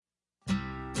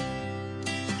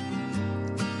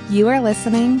You are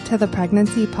listening to the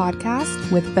Pregnancy Podcast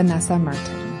with Vanessa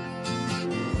Merton.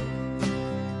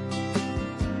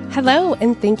 Hello,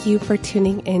 and thank you for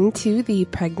tuning in to the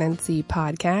Pregnancy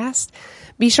Podcast.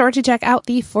 Be sure to check out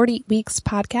the 40 Weeks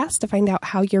podcast to find out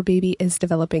how your baby is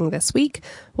developing this week,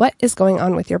 what is going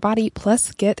on with your body,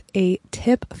 plus get a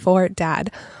tip for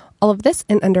dad. All of this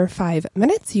in under 5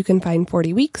 minutes. You can find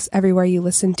 40 Weeks everywhere you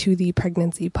listen to the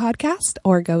Pregnancy Podcast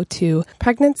or go to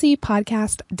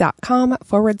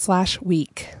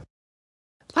pregnancypodcast.com/week.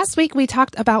 Last week, we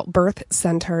talked about birth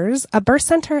centers. A birth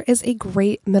center is a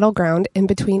great middle ground in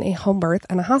between a home birth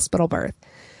and a hospital birth.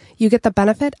 You get the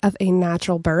benefit of a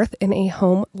natural birth in a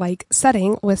home-like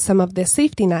setting with some of the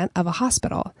safety net of a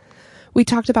hospital. We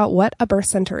talked about what a birth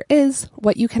center is,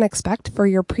 what you can expect for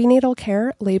your prenatal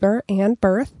care, labor, and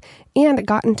birth, and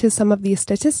got into some of the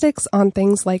statistics on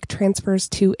things like transfers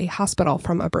to a hospital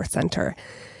from a birth center.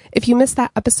 If you missed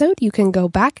that episode, you can go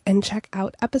back and check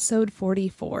out episode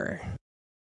 44.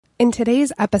 In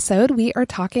today's episode, we are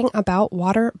talking about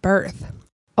water birth.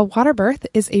 A water birth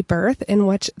is a birth in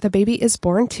which the baby is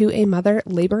born to a mother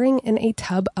laboring in a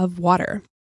tub of water.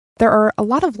 There are a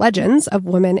lot of legends of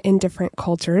women in different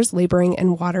cultures laboring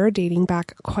in water dating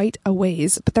back quite a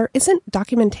ways, but there isn't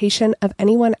documentation of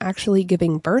anyone actually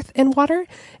giving birth in water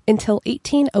until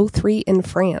 1803 in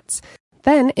France.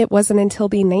 Then it wasn't until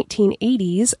the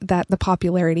 1980s that the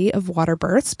popularity of water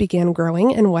births began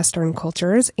growing in Western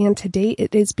cultures, and today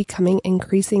it is becoming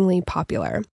increasingly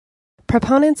popular.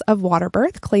 Proponents of water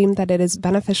birth claim that it is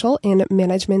beneficial in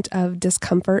management of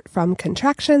discomfort from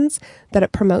contractions, that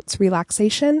it promotes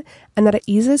relaxation, and that it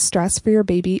eases stress for your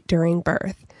baby during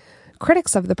birth.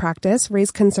 Critics of the practice raise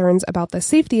concerns about the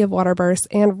safety of water births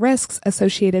and risks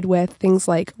associated with things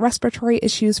like respiratory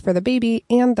issues for the baby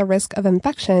and the risk of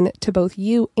infection to both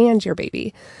you and your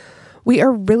baby. We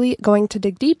are really going to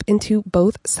dig deep into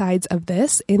both sides of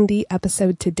this in the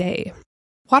episode today.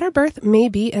 Water birth may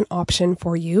be an option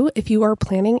for you if you are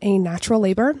planning a natural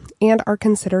labor and are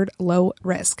considered low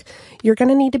risk. You're going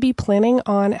to need to be planning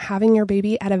on having your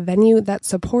baby at a venue that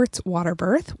supports water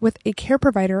birth with a care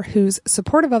provider who's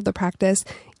supportive of the practice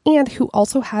and who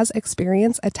also has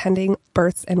experience attending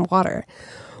births in water.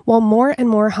 While more and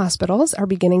more hospitals are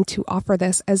beginning to offer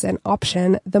this as an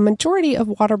option, the majority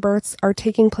of water births are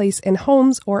taking place in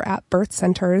homes or at birth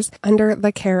centers under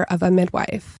the care of a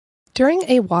midwife. During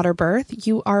a water birth,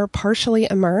 you are partially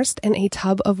immersed in a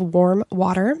tub of warm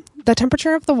water. The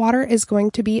temperature of the water is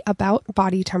going to be about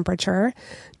body temperature.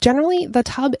 Generally, the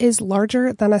tub is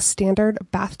larger than a standard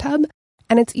bathtub,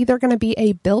 and it's either going to be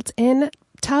a built-in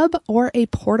tub or a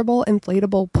portable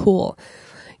inflatable pool.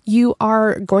 You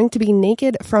are going to be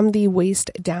naked from the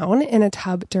waist down in a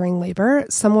tub during labor.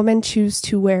 Some women choose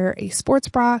to wear a sports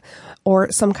bra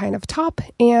or some kind of top,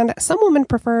 and some women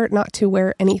prefer not to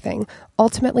wear anything.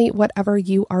 Ultimately, whatever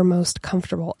you are most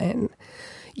comfortable in.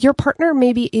 Your partner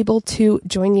may be able to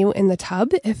join you in the tub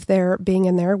if their being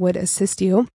in there would assist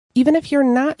you. Even if you're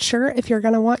not sure if you're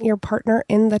going to want your partner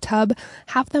in the tub,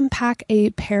 have them pack a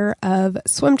pair of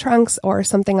swim trunks or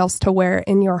something else to wear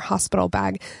in your hospital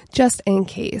bag, just in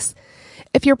case.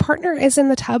 If your partner is in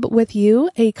the tub with you,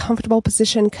 a comfortable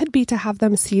position could be to have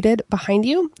them seated behind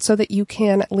you so that you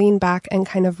can lean back and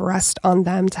kind of rest on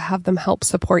them to have them help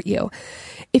support you.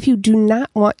 If you do not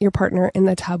want your partner in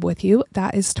the tub with you,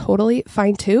 that is totally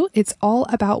fine too. It's all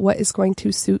about what is going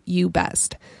to suit you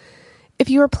best. If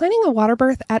you are planning a water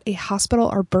birth at a hospital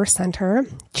or birth center,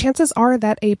 chances are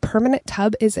that a permanent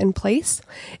tub is in place.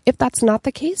 If that's not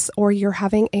the case, or you're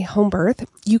having a home birth,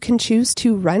 you can choose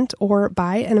to rent or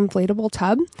buy an inflatable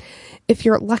tub. If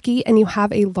you're lucky and you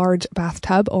have a large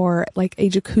bathtub or like a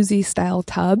jacuzzi style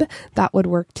tub, that would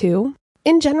work too.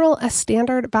 In general, a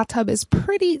standard bathtub is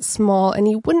pretty small and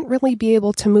you wouldn't really be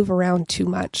able to move around too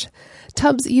much.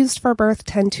 Tubs used for birth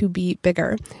tend to be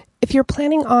bigger. If you're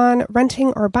planning on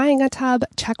renting or buying a tub,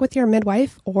 check with your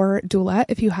midwife or doula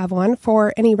if you have one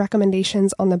for any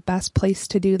recommendations on the best place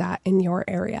to do that in your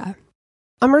area.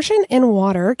 Immersion in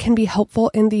water can be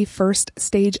helpful in the first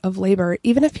stage of labor,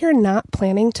 even if you're not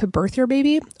planning to birth your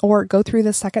baby or go through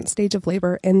the second stage of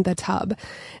labor in the tub.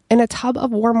 In a tub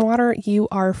of warm water, you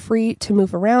are free to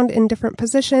move around in different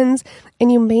positions,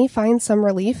 and you may find some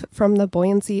relief from the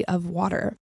buoyancy of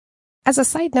water. As a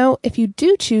side note, if you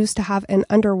do choose to have an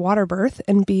underwater birth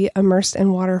and be immersed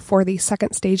in water for the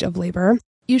second stage of labor,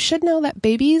 you should know that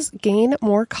babies gain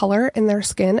more color in their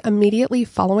skin immediately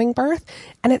following birth,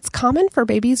 and it's common for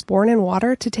babies born in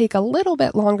water to take a little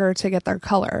bit longer to get their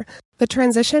color. The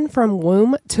transition from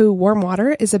womb to warm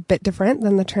water is a bit different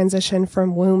than the transition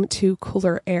from womb to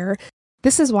cooler air.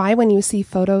 This is why when you see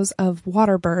photos of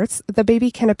water births, the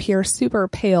baby can appear super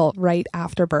pale right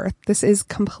after birth. This is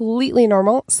completely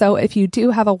normal, so if you do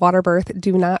have a water birth,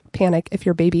 do not panic if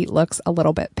your baby looks a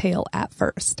little bit pale at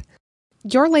first.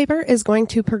 Your labor is going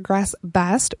to progress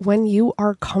best when you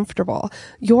are comfortable.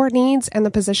 Your needs and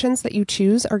the positions that you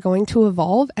choose are going to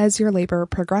evolve as your labor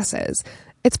progresses.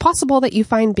 It's possible that you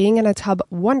find being in a tub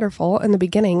wonderful in the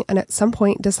beginning and at some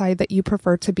point decide that you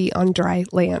prefer to be on dry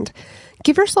land.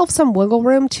 Give yourself some wiggle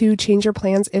room to change your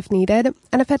plans if needed,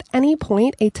 and if at any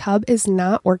point a tub is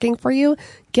not working for you,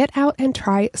 get out and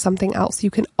try something else. You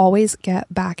can always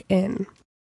get back in.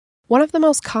 One of the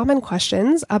most common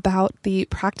questions about the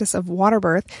practice of water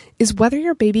birth is whether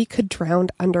your baby could drown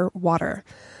underwater.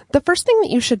 The first thing that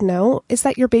you should know is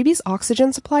that your baby's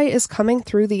oxygen supply is coming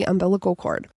through the umbilical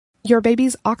cord. Your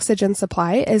baby's oxygen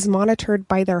supply is monitored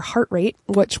by their heart rate,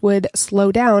 which would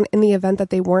slow down in the event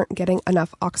that they weren't getting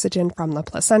enough oxygen from the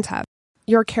placenta.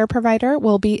 Your care provider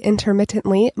will be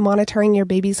intermittently monitoring your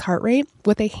baby's heart rate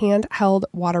with a handheld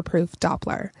waterproof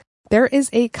Doppler. There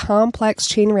is a complex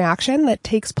chain reaction that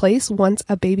takes place once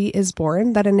a baby is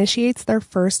born that initiates their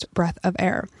first breath of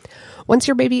air. Once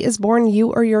your baby is born,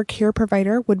 you or your care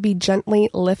provider would be gently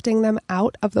lifting them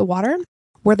out of the water,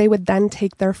 where they would then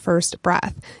take their first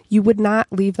breath. You would not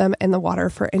leave them in the water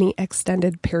for any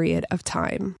extended period of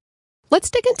time. Let's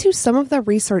dig into some of the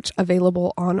research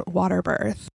available on water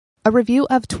birth. A review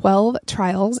of 12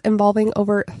 trials involving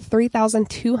over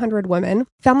 3,200 women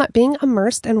found that being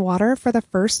immersed in water for the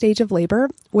first stage of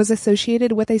labor was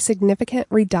associated with a significant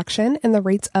reduction in the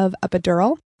rates of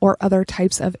epidural or other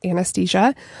types of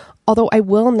anesthesia. Although I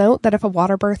will note that if a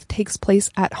water birth takes place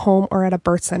at home or at a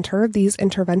birth center, these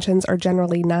interventions are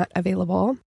generally not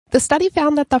available. The study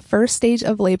found that the first stage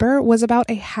of labor was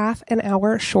about a half an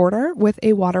hour shorter with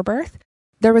a water birth.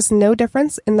 There was no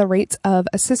difference in the rates of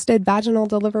assisted vaginal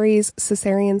deliveries,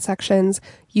 cesarean sections,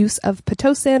 use of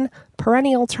Pitocin,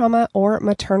 perennial trauma, or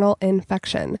maternal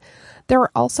infection. There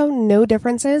were also no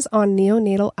differences on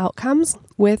neonatal outcomes,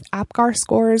 with APGAR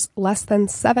scores less than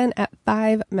 7 at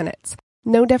 5 minutes.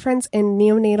 No difference in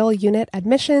neonatal unit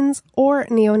admissions or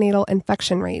neonatal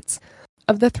infection rates.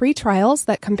 Of the 3 trials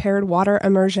that compared water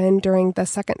immersion during the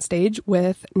second stage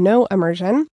with no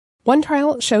immersion, one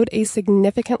trial showed a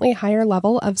significantly higher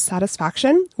level of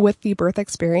satisfaction with the birth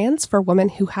experience for women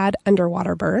who had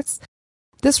underwater births.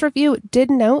 This review did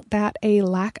note that a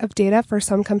lack of data for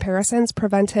some comparisons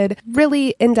prevented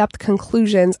really in-depth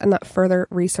conclusions and that further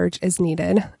research is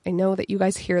needed. I know that you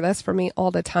guys hear this from me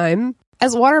all the time.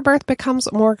 As water birth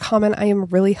becomes more common, I am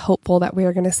really hopeful that we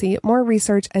are going to see more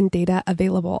research and data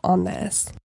available on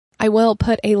this. I will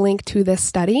put a link to this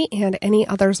study and any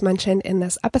others mentioned in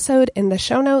this episode in the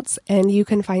show notes, and you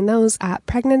can find those at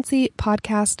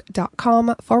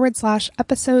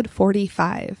pregnancypodcast.com/episode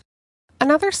 45.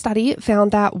 Another study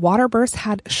found that water births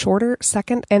had shorter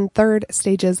second and third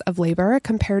stages of labor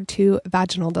compared to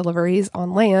vaginal deliveries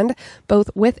on land,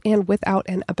 both with and without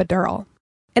an epidural.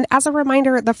 And as a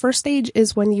reminder, the first stage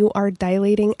is when you are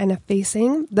dilating and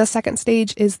effacing. The second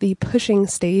stage is the pushing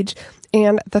stage.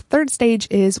 And the third stage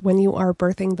is when you are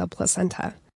birthing the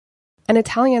placenta. An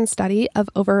Italian study of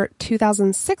over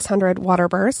 2,600 water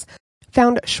births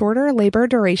found shorter labor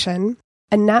duration,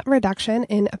 a net reduction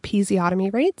in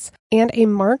episiotomy rates, and a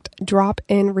marked drop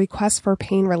in requests for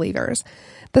pain relievers.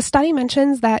 The study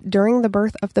mentions that during the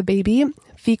birth of the baby,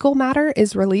 fecal matter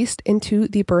is released into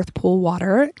the birth pool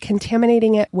water,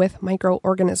 contaminating it with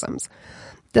microorganisms.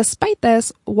 Despite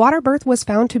this, water birth was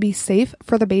found to be safe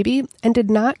for the baby and did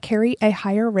not carry a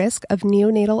higher risk of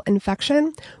neonatal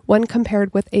infection when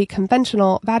compared with a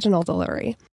conventional vaginal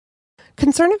delivery.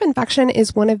 Concern of infection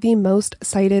is one of the most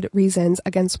cited reasons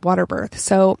against water birth,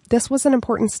 so this was an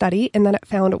important study in that it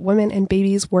found women and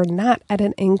babies were not at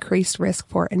an increased risk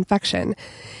for infection.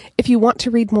 If you want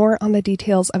to read more on the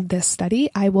details of this study,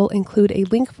 I will include a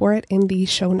link for it in the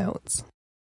show notes.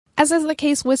 As is the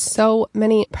case with so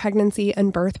many pregnancy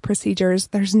and birth procedures,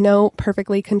 there's no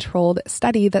perfectly controlled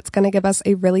study that's going to give us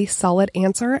a really solid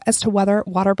answer as to whether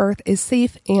water birth is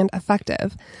safe and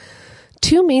effective.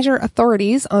 2 major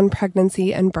authorities on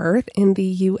pregnancy and birth in the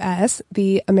U.S.,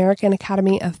 the American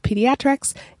Academy of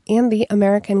Pediatrics and the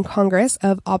American Congress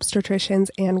of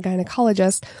Obstetricians and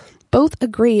Gynecologists, both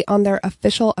agree on their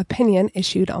official opinion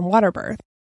issued on water birth.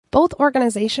 Both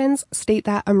organizations state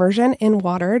that immersion in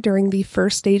water during the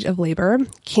first stage of labor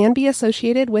can be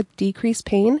associated with decreased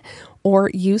pain or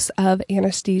use of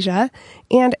anesthesia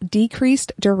and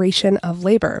decreased duration of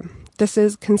labor. This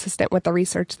is consistent with the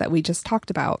research that we just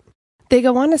talked about. They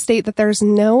go on to state that there's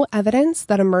no evidence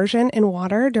that immersion in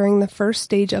water during the first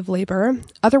stage of labor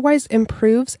otherwise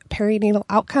improves perinatal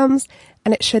outcomes,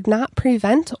 and it should not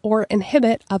prevent or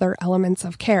inhibit other elements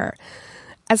of care.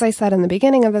 As I said in the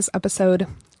beginning of this episode,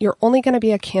 you're only going to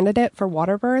be a candidate for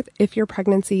water birth if your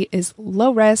pregnancy is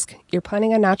low risk, you're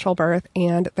planning a natural birth,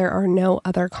 and there are no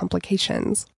other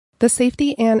complications. The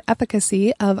safety and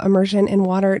efficacy of immersion in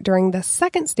water during the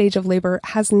second stage of labor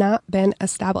has not been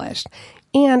established.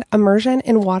 And immersion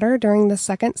in water during the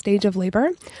second stage of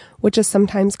labor, which is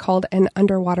sometimes called an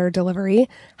underwater delivery,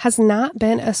 has not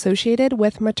been associated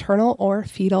with maternal or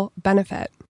fetal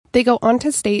benefit. They go on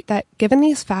to state that given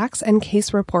these facts and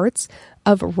case reports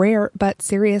of rare but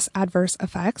serious adverse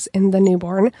effects in the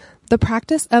newborn, the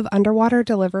practice of underwater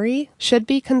delivery should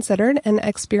be considered an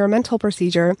experimental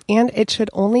procedure, and it should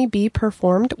only be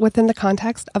performed within the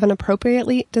context of an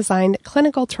appropriately designed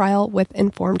clinical trial with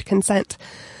informed consent.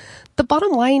 The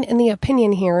bottom line in the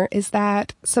opinion here is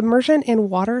that submersion in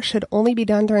water should only be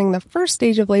done during the first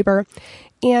stage of labor,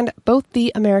 and both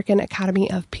the American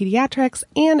Academy of Pediatrics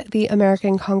and the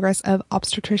American Congress of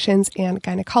Obstetricians and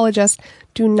Gynecologists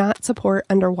do not support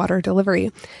underwater delivery.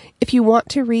 If you want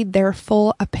to read their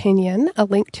full opinion, a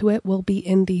link to it will be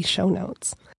in the show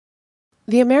notes.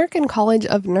 The American College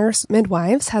of Nurse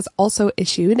Midwives has also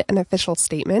issued an official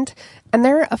statement, and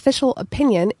their official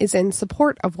opinion is in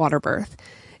support of water birth.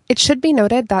 It should be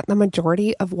noted that the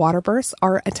majority of water births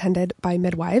are attended by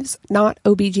midwives, not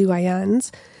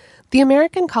OBGYNs. The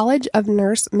American College of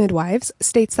Nurse Midwives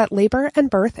states that labor and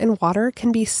birth in water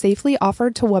can be safely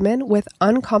offered to women with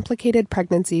uncomplicated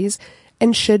pregnancies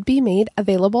and should be made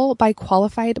available by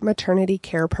qualified maternity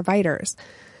care providers.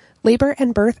 Labor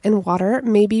and birth in water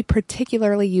may be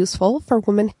particularly useful for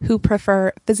women who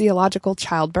prefer physiological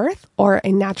childbirth or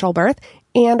a natural birth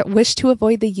and wish to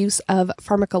avoid the use of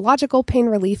pharmacological pain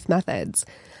relief methods.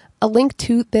 A link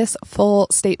to this full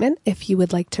statement, if you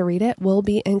would like to read it, will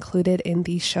be included in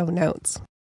the show notes.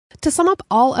 To sum up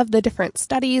all of the different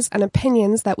studies and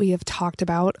opinions that we have talked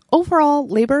about, overall,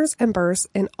 labors and births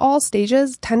in all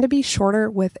stages tend to be shorter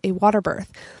with a water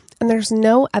birth, and there's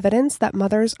no evidence that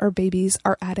mothers or babies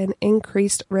are at an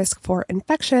increased risk for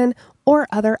infection or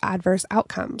other adverse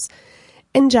outcomes.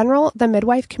 In general, the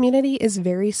midwife community is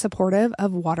very supportive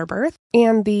of water birth,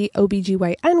 and the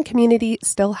OBGYN community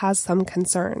still has some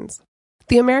concerns.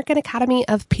 The American Academy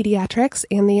of Pediatrics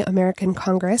and the American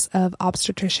Congress of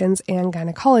Obstetricians and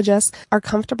Gynecologists are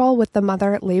comfortable with the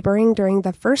mother laboring during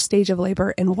the first stage of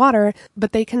labor in water,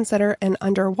 but they consider an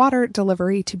underwater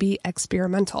delivery to be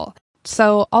experimental.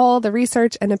 So all the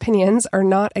research and opinions are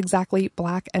not exactly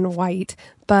black and white,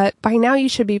 but by now you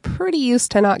should be pretty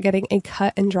used to not getting a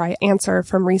cut and dry answer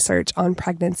from research on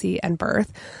pregnancy and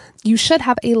birth. You should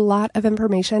have a lot of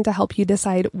information to help you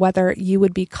decide whether you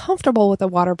would be comfortable with a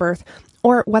water birth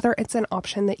or whether it's an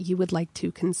option that you would like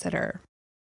to consider.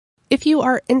 If you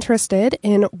are interested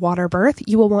in water birth,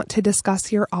 you will want to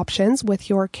discuss your options with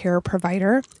your care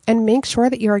provider and make sure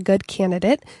that you're a good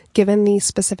candidate given the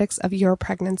specifics of your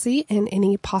pregnancy and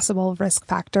any possible risk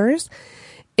factors.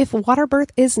 If water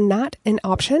birth is not an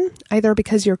option, either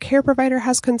because your care provider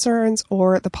has concerns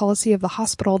or the policy of the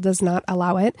hospital does not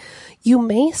allow it, you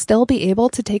may still be able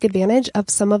to take advantage of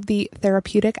some of the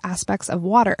therapeutic aspects of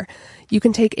water. You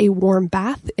can take a warm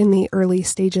bath in the early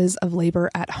stages of labor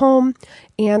at home,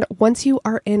 and once you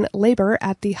are in labor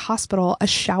at the hospital, a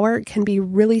shower can be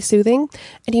really soothing,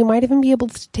 and you might even be able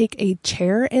to take a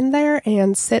chair in there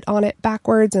and sit on it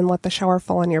backwards and let the shower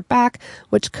fall on your back,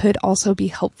 which could also be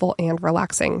helpful and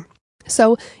relaxing.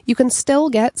 So you can still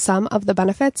get some of the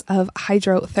benefits of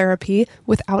hydrotherapy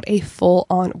without a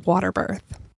full-on water birth.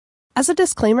 As a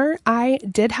disclaimer, I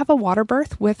did have a water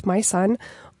birth with my son.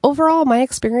 Overall, my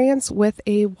experience with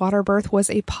a water birth was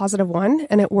a positive one,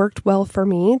 and it worked well for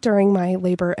me during my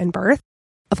labor and birth.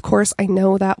 Of course, I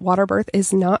know that water birth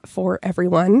is not for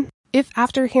everyone. If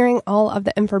after hearing all of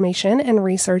the information and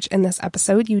research in this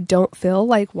episode, you don't feel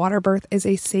like water birth is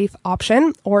a safe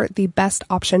option or the best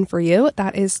option for you,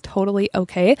 that is totally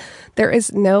okay. There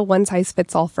is no one size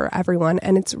fits all for everyone,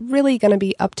 and it's really going to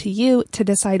be up to you to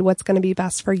decide what's going to be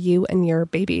best for you and your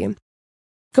baby.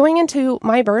 Going into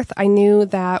my birth, I knew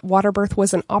that water birth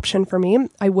was an option for me.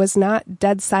 I was not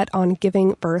dead set on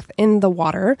giving birth in the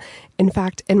water. In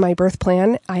fact, in my birth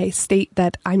plan, I state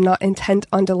that I'm not intent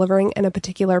on delivering in a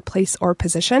particular place or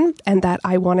position, and that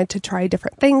I wanted to try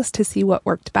different things to see what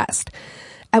worked best.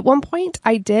 At one point,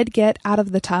 I did get out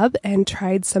of the tub and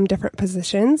tried some different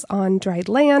positions on dried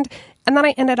land, and then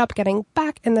I ended up getting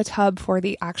back in the tub for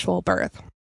the actual birth.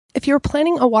 If you're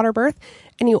planning a water birth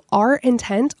and you are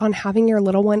intent on having your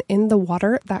little one in the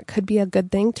water, that could be a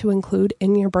good thing to include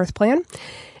in your birth plan.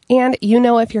 And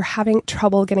if you're having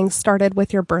trouble getting started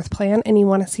with your birth plan and you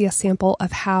want to see a sample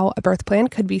of how a birth plan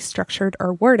could be structured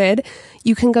or worded,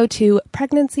 you can go to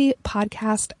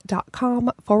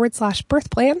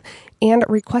pregnancypodcast.com/birth plan and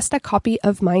request a copy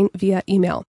of mine via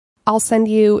email. I'll send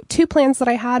you 2 plans that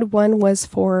I had. One was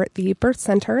for the birth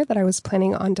center that I was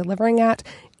planning on delivering at,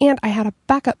 and I had a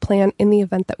backup plan in the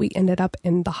event that we ended up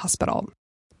in the hospital.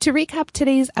 To recap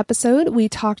today's episode, we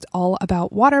talked all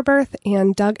about water birth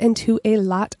and dug into a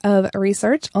lot of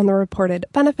research on the reported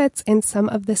benefits and some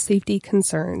of the safety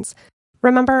concerns.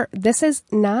 Remember, this is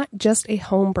not just a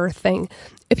home birth thing.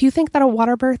 If you think that a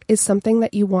water birth is something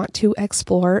that you want to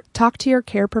explore, talk to your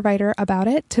care provider about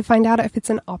it to find out if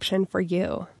it's an option for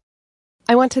you.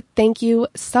 I want to thank you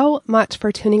so much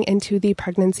for tuning into the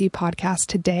Pregnancy Podcast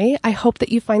today. I hope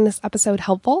that you find this episode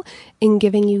helpful in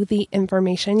giving you the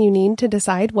information you need to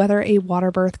decide whether a water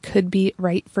birth could be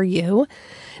right for you.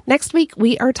 Next week,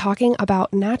 we are talking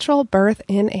about natural birth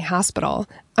in a hospital.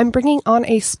 I'm bringing on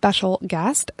a special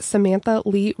guest, Samantha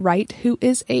Lee Wright, who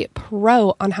is a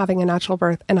pro on having a natural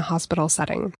birth in a hospital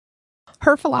setting.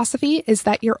 Her philosophy is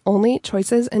that your only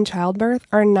choices in childbirth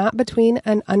are not between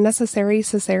an unnecessary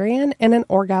cesarean and an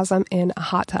orgasm in a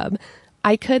hot tub.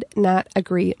 I could not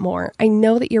agree more. I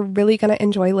know that you're really going to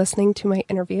enjoy listening to my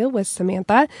interview with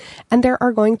Samantha, and there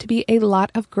are going to be a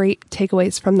lot of great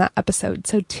takeaways from that episode,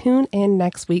 so tune in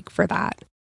next week for that.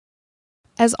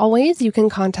 As always, you can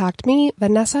contact me,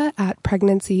 Vanessa, at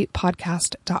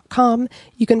pregnancypodcast.com.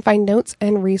 You can find notes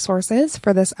and resources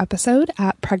for this episode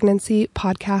at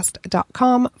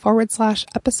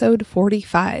pregnancypodcast.com/episode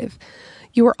 45.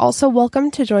 You are also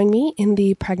welcome to join me in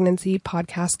the Pregnancy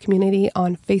Podcast community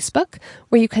on Facebook,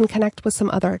 where you can connect with some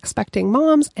other expecting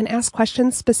moms and ask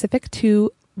questions specific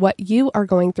to what you are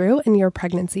going through in your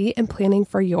pregnancy and planning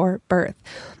for your birth.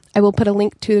 I will put a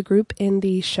link to the group in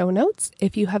the show notes.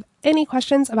 If you have any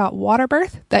questions about water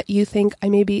birth that you think I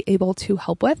may be able to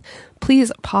help with,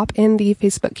 please pop in the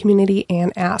Facebook community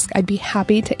and ask. I'd be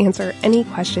happy to answer any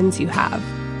questions you have.